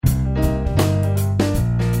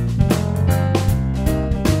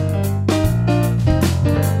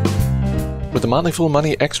Motley Fool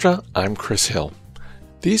Money Extra, I'm Chris Hill.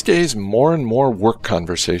 These days, more and more work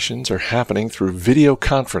conversations are happening through video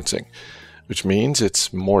conferencing, which means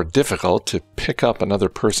it's more difficult to pick up another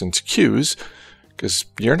person's cues because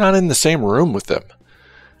you're not in the same room with them,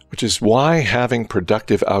 which is why having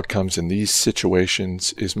productive outcomes in these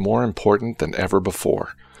situations is more important than ever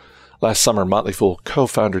before. Last summer, Motley Fool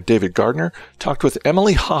co-founder David Gardner talked with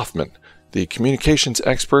Emily Hoffman, the communications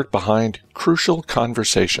expert behind Crucial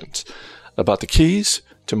Conversations, about the keys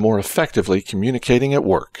to more effectively communicating at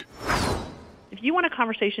work. If you want a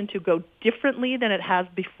conversation to go differently than it has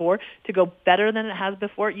before, to go better than it has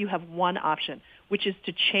before, you have one option, which is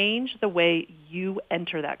to change the way you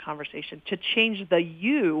enter that conversation, to change the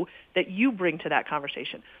you that you bring to that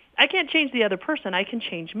conversation. I can't change the other person. I can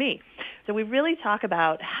change me. So we really talk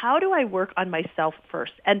about how do I work on myself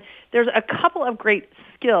first. And there's a couple of great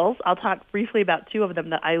skills. I'll talk briefly about two of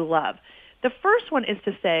them that I love. The first one is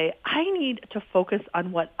to say, I need to focus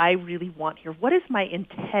on what I really want here. What is my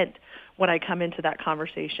intent when I come into that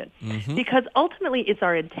conversation? Because ultimately it's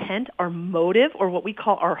our intent, our motive, or what we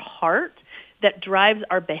call our heart that drives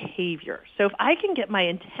our behavior. So if I can get my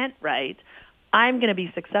intent right, I'm going to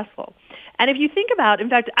be successful. And if you think about, in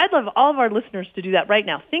fact, I'd love all of our listeners to do that right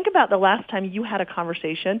now. Think about the last time you had a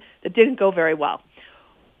conversation that didn't go very well.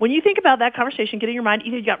 When you think about that conversation, get in your mind,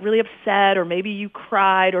 either you got really upset or maybe you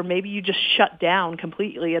cried or maybe you just shut down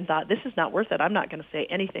completely and thought, this is not worth it. I'm not going to say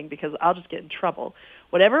anything because I'll just get in trouble.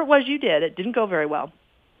 Whatever it was you did, it didn't go very well.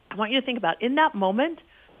 I want you to think about, in that moment,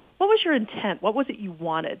 what was your intent? What was it you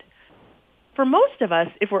wanted? For most of us,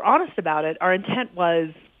 if we're honest about it, our intent was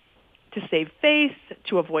to save face,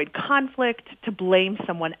 to avoid conflict, to blame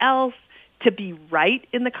someone else, to be right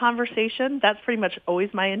in the conversation. That's pretty much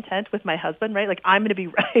always my intent with my husband, right? Like, I'm going to be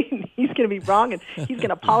right and he's going to be wrong and he's going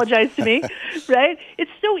to apologize to me, right? It's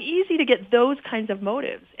so easy to get those kinds of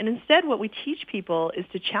motives. And instead, what we teach people is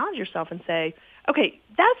to challenge yourself and say, okay,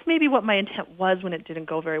 that's maybe what my intent was when it didn't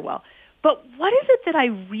go very well. But what is it that I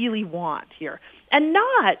really want here? And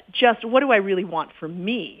not just what do I really want for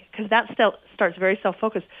me, because that still starts very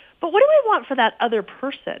self-focused. But what do I want for that other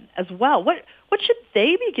person as well? What should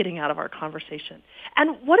they be getting out of our conversation?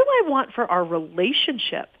 And what do I want for our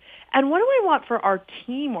relationship? And what do I want for our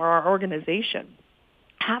team or our organization?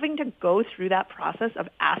 Having to go through that process of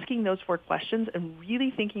asking those 4 questions and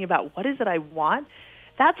really thinking about what is it I want,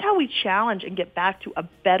 that's how we challenge and get back to a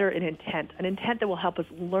better intent, an intent that will help us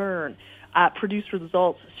learn, produce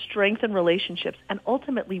results, strengthen relationships, and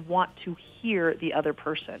ultimately want to hear the other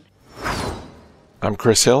person. I'm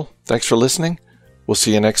Chris Hill. Thanks for listening. We'll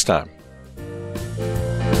see you next time.